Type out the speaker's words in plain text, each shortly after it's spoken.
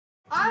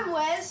I'm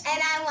Wes.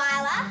 And I'm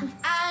Whyla.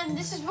 And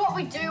this is what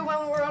we do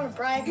when we're on a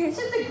break. This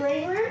is the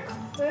green room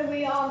where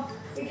we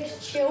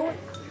just chill.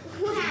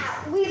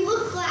 Wow, we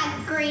look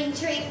like green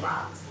tree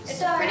frogs.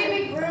 It's a pretty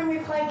big room. We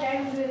play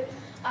games with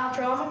our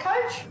drama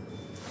coach.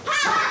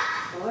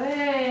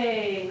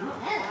 Hey, not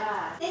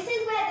bad. This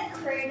is where the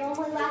crew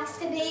normally likes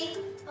to be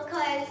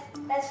because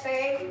there's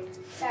food.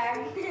 So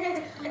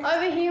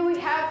Over here we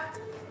have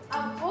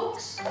our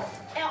books,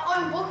 our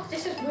own books.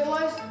 This is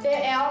Willow's,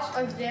 they're ours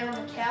over there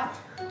on the couch.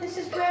 This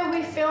is where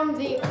we filmed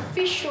the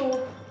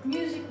official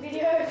music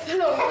video for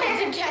the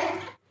Quidget game.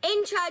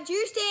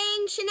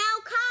 Introducing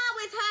Chenelle Carr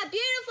with her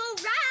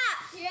beautiful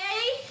rap.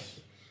 Ready?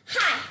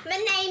 Hi, my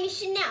name is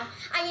Chenelle.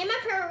 I am a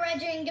pro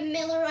Roger and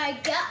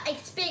Gamilla girl. I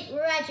speak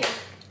Roger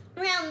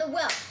around the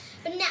world.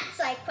 But not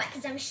so quick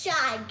because I'm a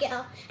shy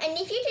girl. And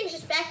if you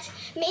disrespect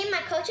me and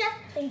my culture,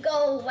 then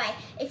go away.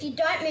 If you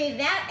don't move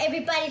out,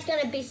 everybody's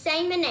gonna be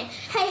saying my name.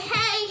 Hey,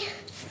 hey!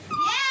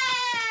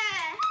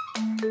 Yeah!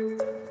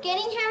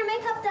 Getting hair and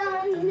makeup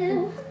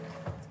done.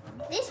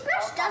 This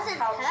brush doesn't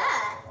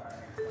hurt.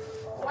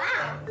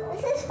 Wow,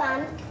 this is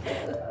fun.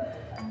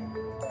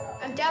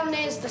 And down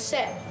there's the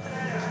set.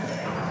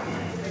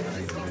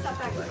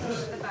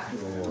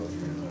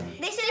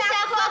 This is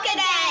our quokka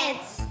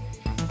dance.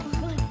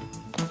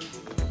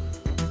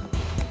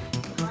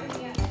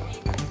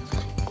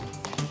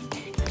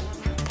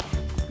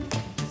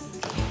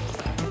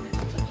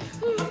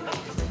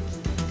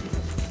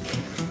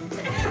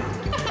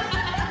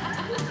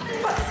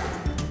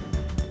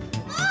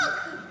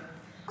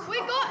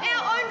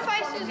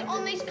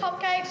 On these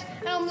cupcakes,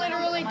 and I'm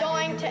literally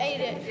dying to eat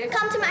it.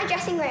 Come to my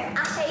dressing room.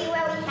 I'll show you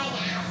where we hang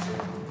out.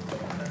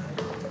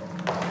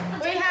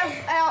 We have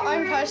our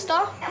own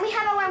poster. And we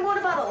have our own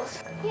water bottles.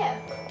 Yeah.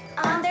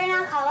 They're in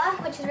our colour,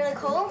 which is really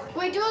cool.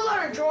 We do a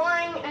lot of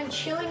drawing and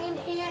chilling in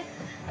here.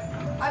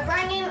 I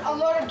bring in a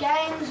lot of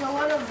games, a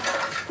lot of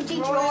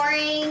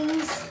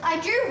drawings. I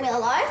drew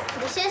Willow.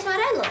 This is what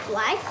I look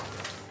like.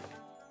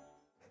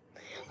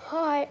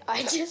 Hi,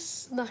 I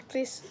just snuck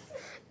this.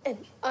 And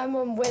I'm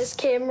on Wes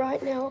cam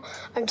right now.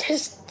 I'm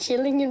just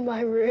chilling in my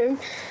room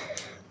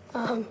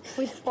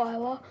with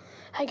Whyla.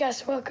 Hey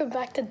guys, welcome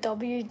back to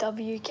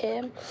WW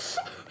Cam.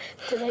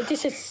 Today,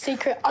 this is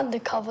secret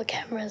undercover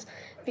cameras.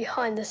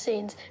 Behind the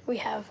scenes, we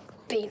have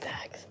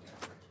beanbags.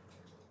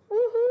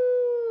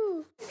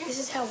 Woohoo! This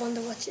is how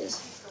Wonder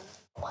watches.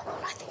 Oh my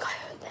god, I think I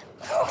heard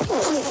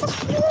them.